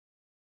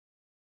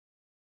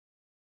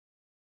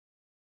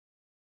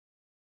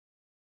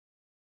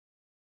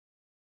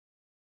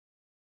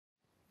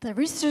The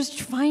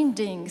research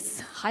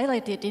findings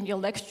highlighted in your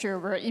lecture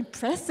were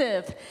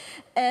impressive,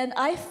 and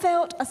I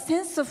felt a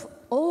sense of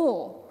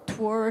awe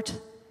toward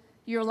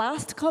your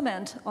last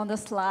comment on the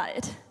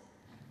slide.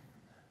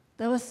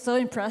 That was so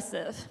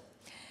impressive.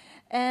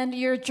 And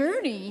your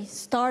journey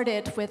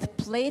started with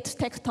plate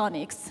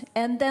tectonics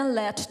and then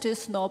led to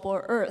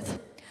snowball Earth.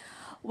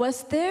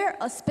 Was there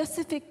a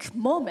specific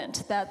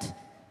moment that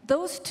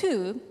those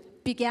two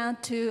began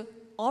to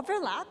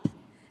overlap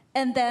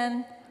and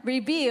then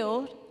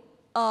reveal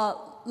a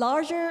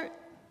larger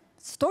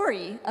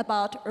story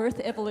about Earth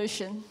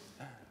evolution?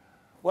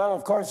 Well,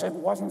 of course, if it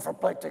wasn't for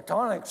plate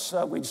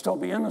tectonics, we'd still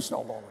be in the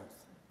snowball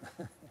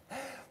Earth.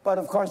 But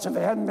of course, if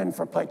it hadn't been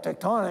for plate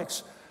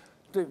tectonics,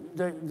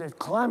 the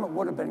climate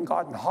would have been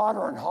gotten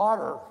hotter and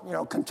hotter,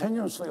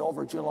 continuously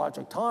over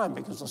geologic time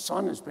because the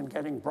sun has been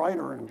getting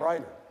brighter and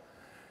brighter.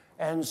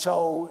 And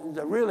so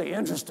the really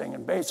interesting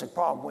and basic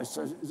problem was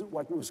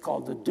what was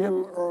called the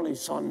dim early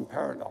sun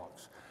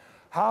paradox.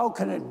 How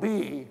can it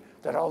be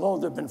that although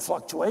there have been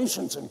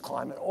fluctuations in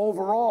climate,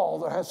 overall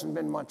there hasn't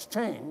been much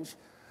change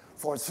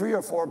for 3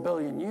 or 4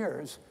 billion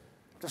years,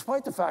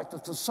 despite the fact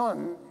that the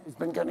sun has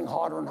been getting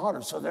hotter and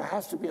hotter? So there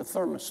has to be a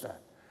thermostat.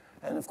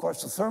 And of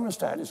course, the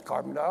thermostat is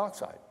carbon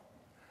dioxide,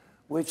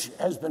 which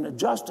has been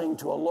adjusting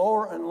to a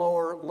lower and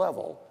lower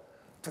level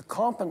to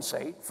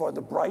compensate for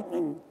the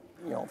brightening,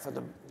 for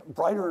the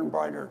brighter and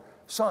brighter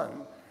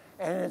sun.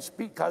 And it's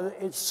because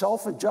it's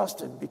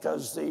self-adjusted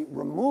because the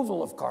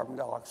removal of carbon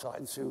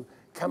dioxide through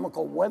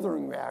chemical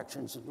weathering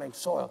reactions that make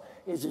soil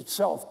is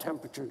itself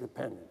temperature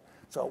dependent.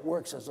 So it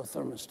works as a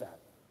thermostat.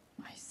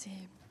 I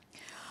see.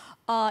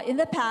 In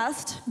the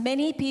past,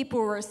 many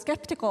people were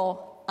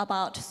skeptical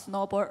about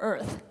snowball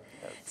Earth.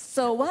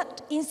 So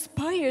what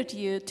inspired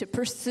you to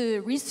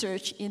pursue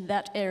research in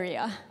that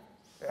area?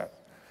 Yeah.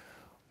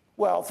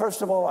 Well,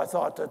 first of all, I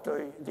thought that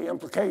the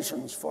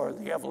implications for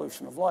the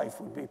evolution of life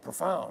would be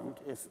profound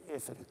if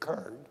it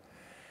occurred.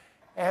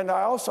 And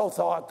I also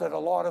thought that a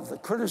lot of the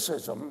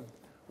criticism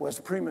was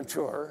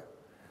premature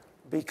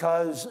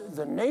because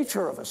the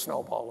nature of a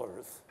snowball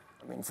Earth,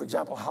 for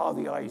example, how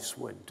the ice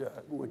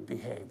would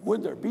behave.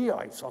 Would there be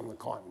ice on the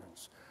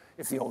continents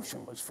if the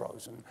ocean was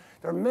frozen?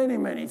 There are many,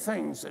 many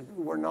things that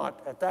were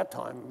not, at that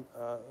time,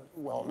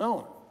 well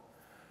known.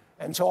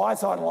 And so I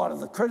thought a lot of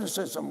the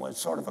criticism was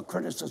sort of a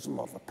criticism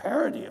of a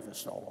parody of a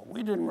snowball.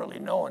 We didn't really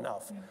know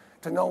enough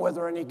to know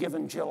whether any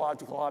given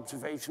geological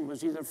observation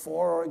was either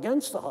for or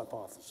against the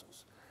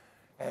hypothesis.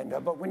 And,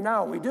 but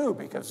now we do,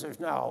 because there's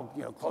now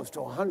close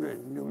to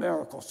 100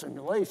 numerical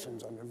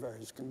simulations under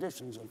various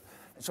conditions. And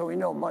so we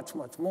know much,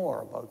 much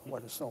more about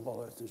what a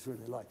snowball Earth is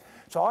really like.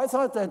 So I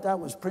thought that that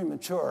was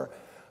premature,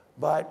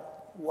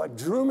 but what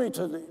drew me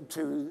to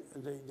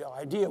the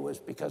idea was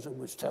because it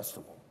was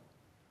testable.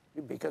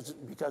 Because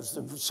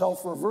the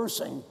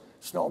self-reversing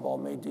snowball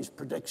made these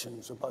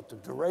predictions about the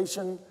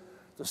duration,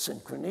 the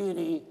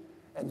synchronicity,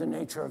 and the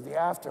nature of the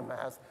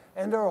aftermath.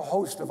 And there are a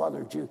host of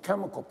other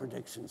geochemical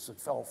predictions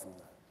that fell from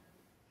that.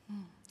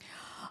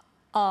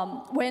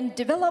 When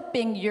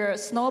developing your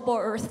snowball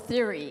Earth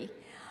theory,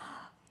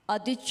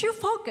 did you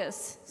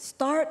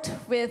start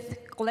with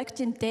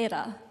collecting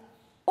data,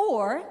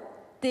 or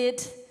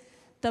did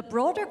the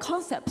broader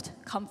concept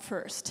come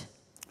first?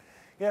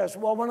 Yes,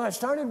 well, when I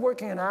started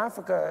working in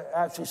Africa,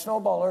 actually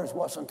snowball Earth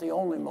wasn't the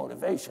only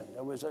motivation.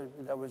 There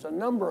was a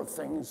number of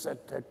things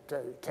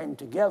that came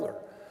together,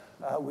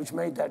 which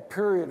made that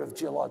period of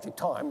geologic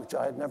time, which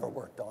I had never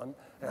worked on,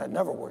 and I'd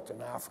never worked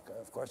in Africa.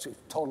 Of course,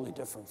 it's totally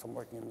different from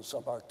working in the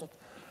subarctic.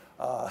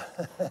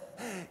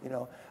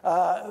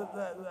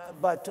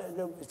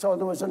 So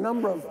there was a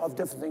number of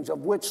different things,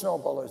 of which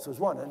snowball Earth was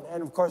one.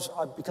 And of course,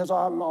 because I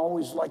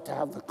always like to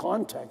have the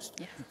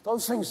context,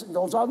 those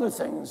other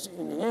things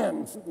in the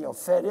end,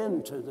 fed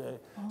into the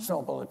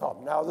snowball Earth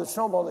problem. Now, the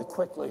snowball Earth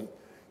quickly,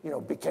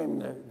 became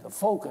the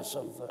focus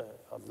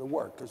of the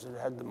work because it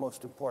had the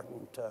most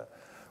important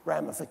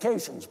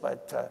ramifications.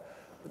 But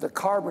the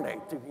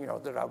carbonate,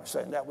 that I was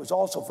saying, that was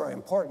also very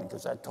important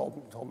because that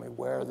told me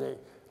where the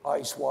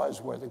ice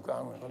was, where the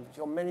ground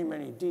was, many,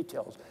 many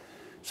details.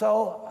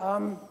 So,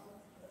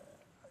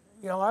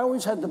 I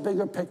always had the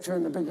bigger picture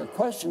and the bigger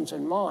questions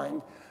in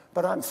mind,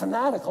 but I'm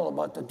fanatical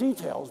about the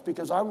details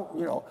because I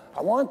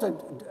want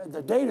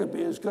the data to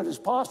be as good as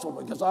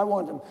possible because I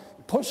want to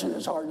push it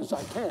as hard as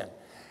I can.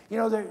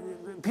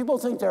 People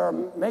think there are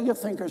mega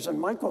thinkers and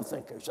micro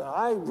thinkers, and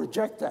I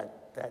reject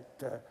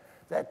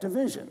that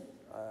division.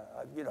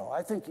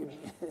 I think,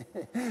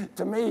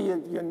 to me,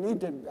 you need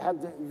to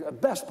have the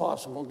best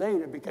possible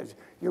data because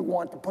you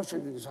want to push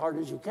it as hard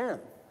as you can.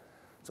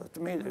 So to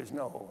me, there's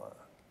no...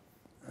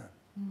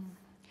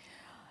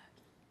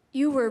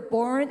 You were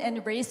born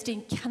and raised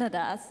in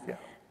Canada. Yeah.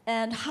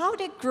 And how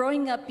did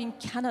growing up in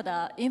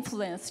Canada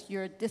influence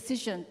your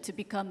decision to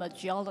become a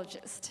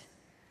geologist?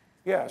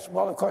 Yes,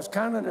 well, of course,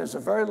 Canada is a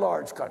very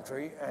large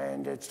country,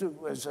 and it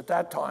was at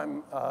that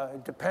time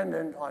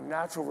dependent on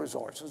natural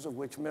resources, of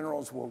which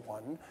minerals were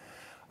one.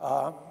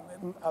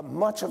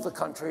 Much of the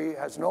country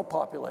has no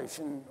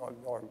population,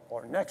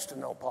 or next to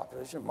no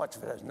population. Much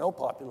of it has no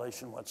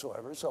population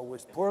whatsoever, so it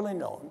was poorly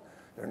known.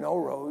 There are no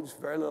roads,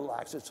 very little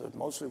access, so it was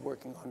mostly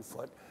working on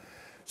foot.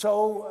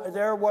 So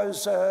there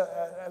was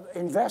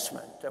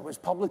investment. There was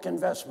public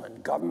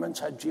investment. Governments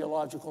had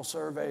geological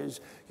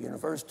surveys.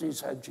 Universities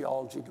had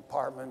geology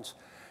departments.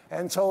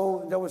 And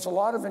so there was a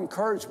lot of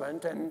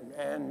encouragement,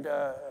 and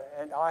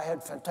I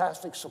had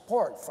fantastic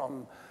support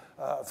from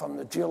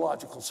the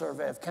Geological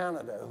Survey of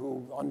Canada,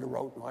 who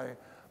underwrote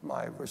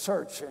my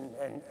research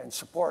and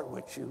support,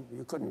 which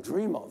you couldn't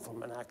dream of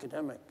from an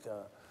academic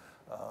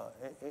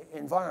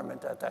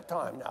environment at that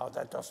time. Now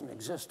that doesn't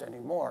exist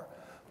anymore,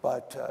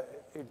 but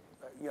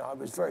I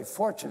was very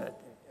fortunate.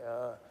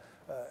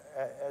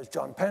 As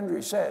John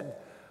Pendry said,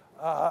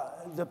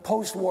 the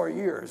post-war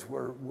years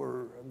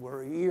was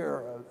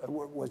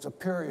a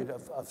period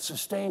of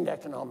sustained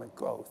economic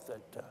growth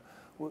that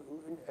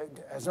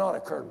has not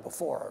occurred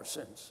before or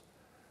since.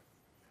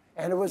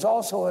 And it was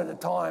also at a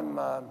time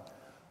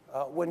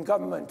when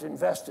government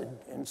invested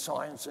in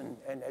science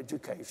and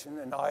education,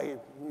 and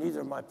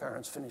neither of my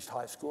parents finished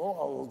high school,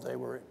 although they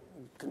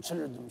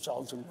considered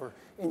themselves and were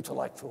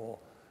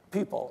intellectual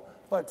people,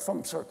 but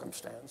from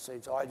circumstance.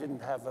 So I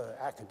didn't have an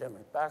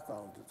academic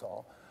background at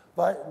all,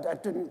 but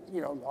that didn't,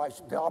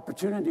 the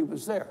opportunity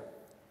was there.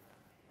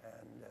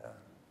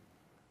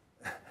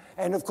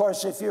 And of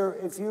course, if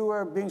you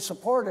are being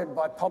supported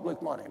by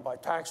public money, by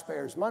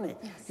taxpayers' money,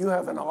 yes, you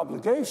have an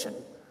obligation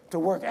to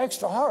work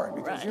extra hard,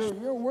 because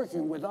you're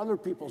working with other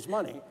people's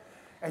money,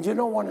 and you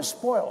don't want to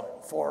spoil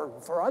it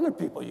for other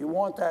people. You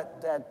want that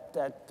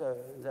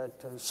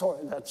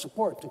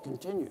support to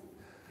continue.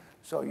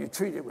 So you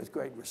treat it with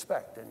great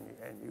respect, and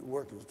you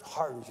work as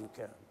hard as you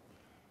can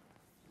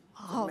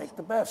to make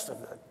the best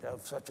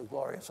of such a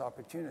glorious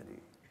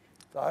opportunity.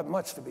 So I have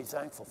much to be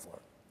thankful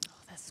for. Oh,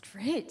 that's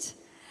great.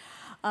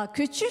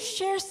 Could you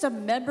share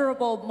some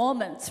memorable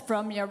moments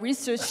from your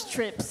research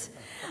trips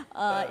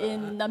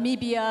in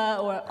Namibia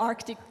or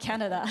Arctic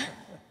Canada?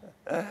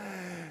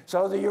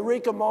 So the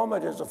Eureka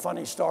moment is a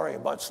funny story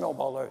about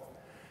Snowball Earth.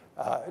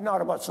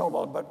 Not about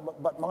Snowball,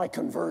 but my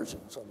conversion,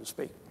 so to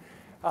speak.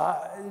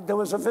 There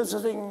was a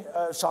visiting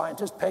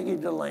scientist, Peggy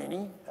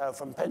Delaney,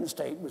 from Penn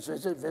State, was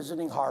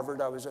visiting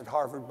Harvard. I was at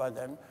Harvard by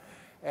then.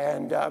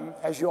 And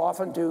as you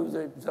often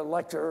do, the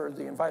lecturer,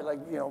 the invite,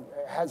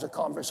 has a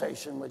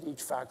conversation with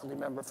each faculty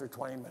member for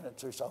 20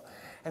 minutes or so.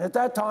 And at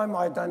that time,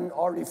 I'd done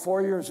already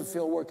 4 years of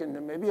field work in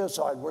Namibia,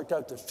 so I'd worked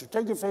out the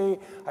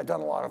stratigraphy. I'd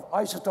done a lot of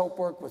isotope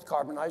work with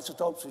carbon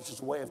isotopes, which is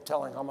a way of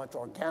telling how much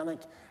organic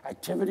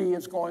activity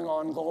is going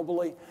on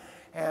globally.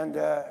 And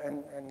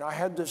I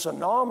had this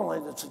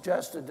anomaly that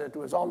suggested that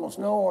there was almost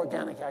no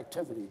organic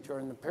activity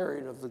during the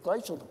period of the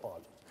glacial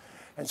deposits.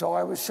 And so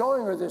I was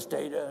showing her this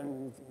data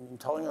and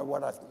telling her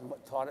what I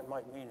thought it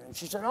might mean. And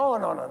she said, oh,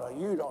 no,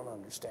 you don't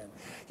understand.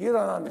 You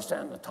don't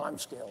understand the time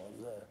scale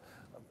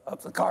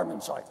of the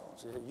carbon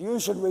cycles. You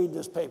should read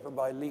this paper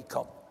by Lee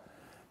Kump.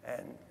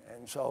 And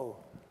so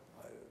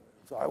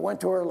I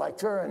went to her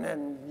lecture, and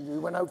then we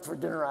went out for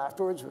dinner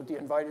afterwards with the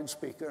invited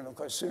speaker. And of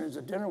course, as soon as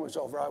the dinner was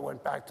over, I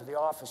went back to the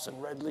office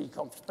and read Lee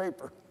Kump's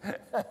paper.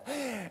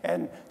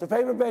 And the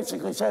paper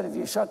basically said if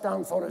you shut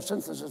down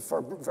photosynthesis for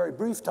a very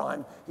brief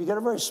time, you get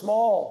a very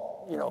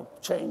small,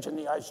 change in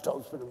the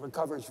isotopes, but it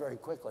recovers very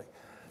quickly.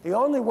 The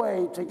only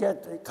way to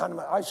get the kind of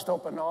an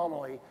isotope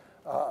anomaly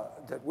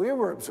that we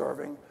were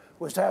observing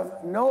was to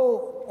have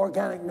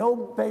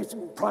no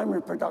basic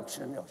primary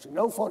production in the ocean,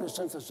 no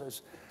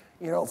photosynthesis,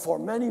 for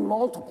many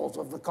multiples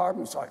of the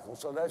carbon cycle.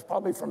 So that's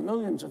probably for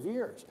millions of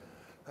years.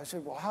 I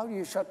said, well, how do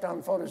you shut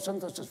down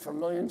photosynthesis for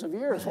millions of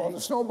years? Well,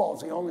 the snowball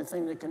is the only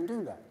thing that can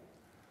do that.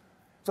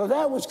 So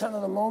that was kind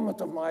of the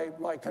moment of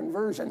my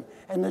conversion.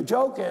 And the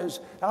joke is,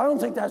 I don't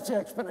think that's the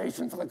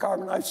explanation for the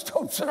carbon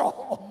isotopes at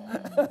all.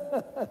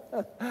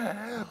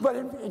 But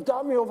it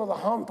got me over the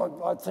hump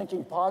of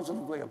thinking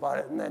positively about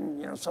it. And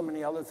then, so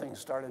many other things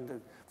started to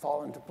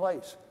fall into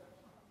place.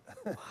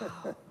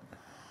 Wow.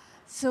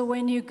 So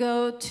when you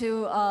go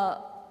to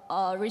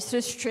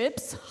research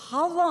trips,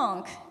 how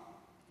long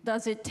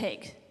does it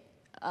take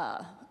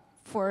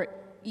for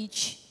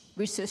each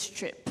research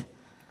trip?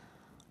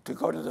 To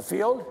go to the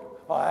field?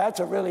 Well, that's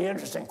a really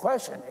interesting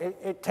question.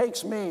 It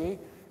takes me,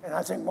 and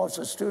I think most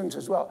of the students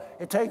as well,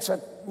 it takes,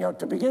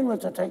 to begin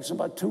with, it takes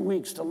about 2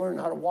 weeks to learn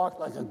how to walk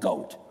like a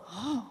goat.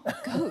 Oh, a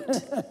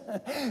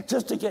goat.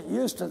 Just to get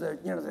used to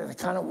the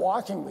kind of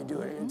walking we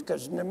do,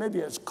 because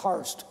Namibia is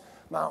karst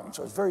mountain,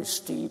 so it's very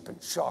steep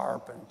and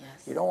sharp, and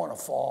yes, you don't want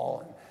to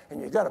fall,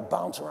 and you've got to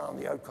bounce around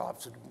the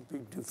outcrops to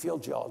do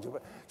field geology.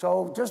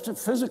 So just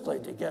physically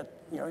to get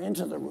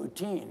into the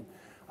routine,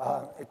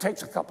 it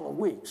takes a couple of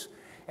weeks.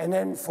 And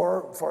then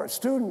for a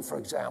student, for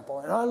example,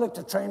 and I like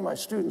to train my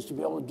students to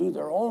be able to do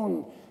their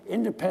own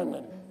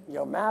independent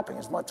mapping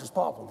as much as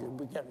possible.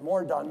 We get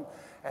more done,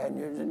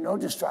 and no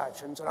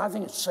distractions, and I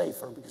think it's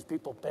safer because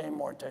people pay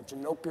more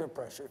attention, no peer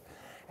pressure.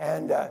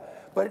 And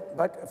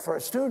but for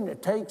a student,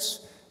 it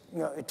takes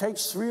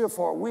 3 or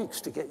 4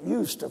 weeks to get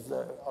used of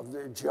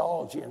the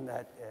geology in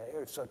that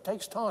area, so it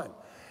takes time.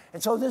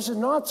 And so this is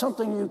not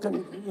something you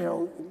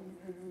can,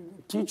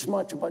 teach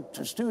much about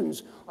to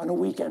students on a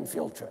weekend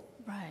field trip.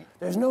 Right.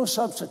 There's no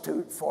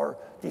substitute for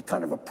the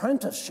kind of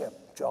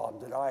apprenticeship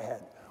job that I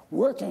had,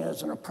 working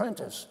as an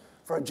apprentice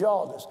for a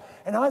geologist.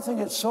 And I think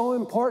it's so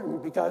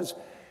important because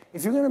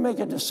if you're going to make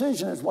a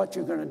decision as what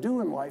you're going to do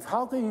in life,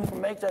 how can you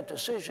make that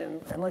decision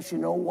unless you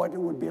know what it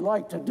would be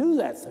like to do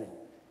that thing?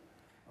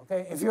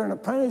 Okay? If you're an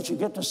apprentice, you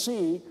get to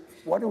see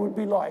what it would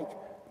be like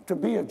to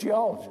be a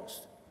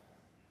geologist.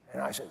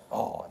 And I said,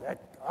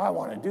 I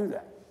want to do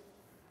that.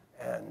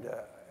 And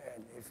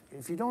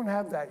if you don't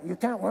have that, you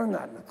can't learn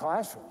that in the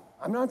classroom.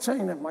 I'm not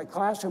saying that my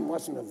classroom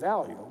wasn't of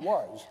value, it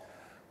was,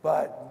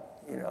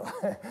 but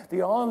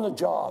the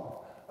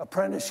on-the-job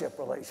apprenticeship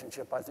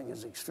relationship, I think,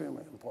 is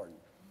extremely important.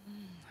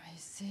 I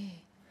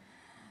see.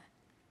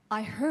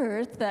 I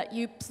heard that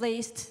you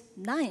placed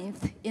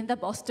 9th in the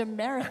Boston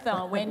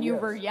Marathon when you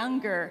were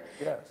younger.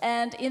 Yes.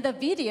 And in the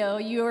video,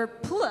 your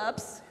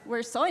pull-ups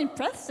were so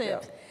impressive.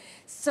 Yeah.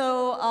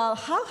 So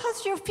how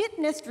has your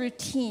fitness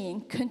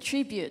routine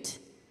contribute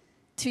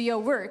to your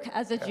work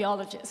as a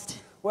geologist?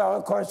 Well,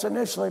 of course,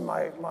 initially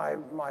my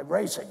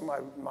racing,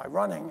 my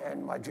running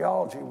and my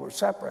geology were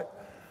separate.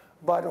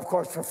 But of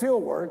course, for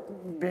field work,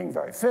 being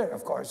very fit,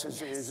 of course,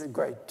 is a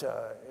great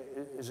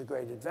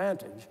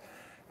advantage.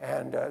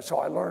 And so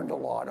I learned a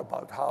lot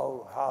about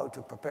how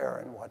to prepare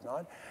and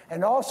whatnot.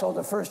 And also,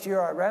 the first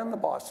year I ran the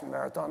Boston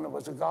Marathon, there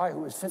was a guy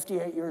who was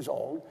 58 years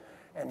old,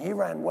 and he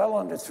ran well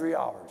under 3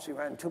 hours. He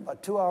ran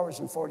about 2 hours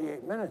and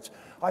 48 minutes.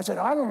 I said,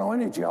 I don't know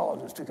any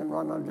geologist who can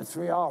run under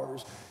 3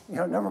 hours,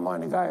 never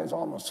mind a guy who's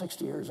almost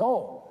 60 years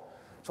old.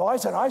 So I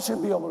said, I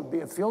should be able to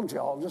be a field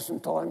geologist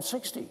until I'm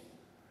 60.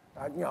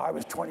 I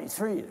was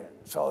 23 then.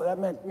 So that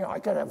meant, I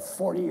could have a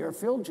 40-year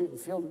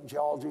field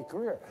geology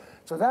career.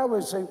 So that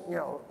was, a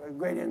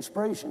great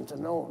inspiration to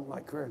know my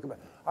career.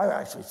 I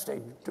actually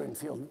stayed doing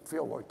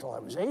field work till I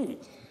was 80.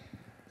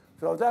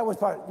 So that was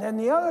part. And then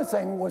the other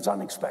thing was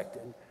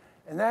unexpected,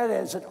 and that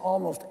is that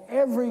almost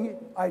every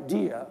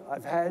idea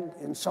I've had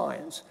in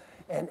science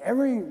and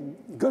every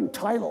good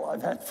title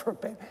I've had for a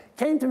paper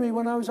came to me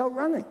when I was out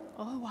running.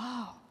 Oh,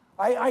 wow.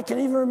 I can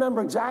even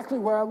remember exactly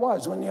where I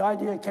was when the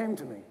idea came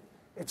to me.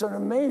 It's an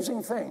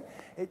amazing thing.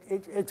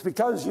 It's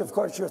because, of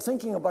course, you're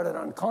thinking about it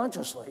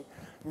unconsciously.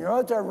 You're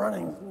out there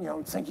running,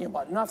 thinking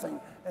about nothing,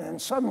 and then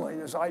suddenly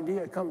this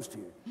idea comes to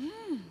you.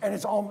 And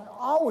it's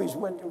always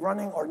when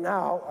running, or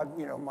now,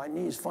 my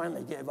knees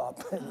finally gave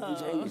up in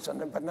these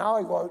 80s, but now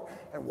I go out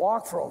and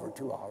walk for over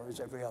 2 hours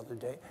every other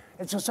day.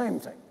 It's the same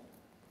thing.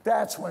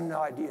 That's when the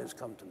ideas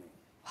come to me.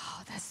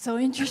 Wow, that's so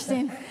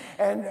interesting.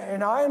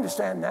 And I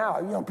understand now,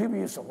 people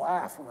used to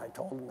laugh when I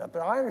told them that, but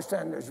I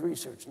understand there's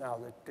research now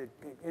that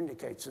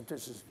indicates that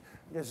this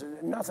is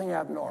nothing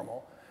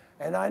abnormal.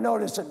 And I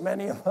noticed that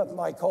many of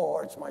my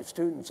cohorts, my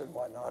students and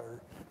whatnot,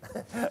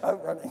 are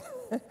out running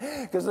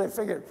because they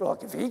figured,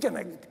 look, if he can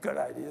make good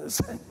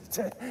ideas,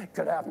 it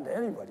could happen to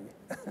anybody.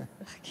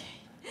 Okay.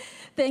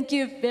 Thank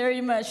you very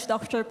much,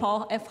 Dr.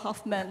 Paul F.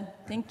 Hoffman.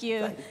 Thank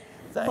you. Thank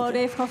you. Paul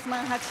F.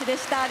 Hoffman 博士で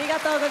した。ありが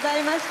とうござ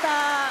いまし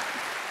た。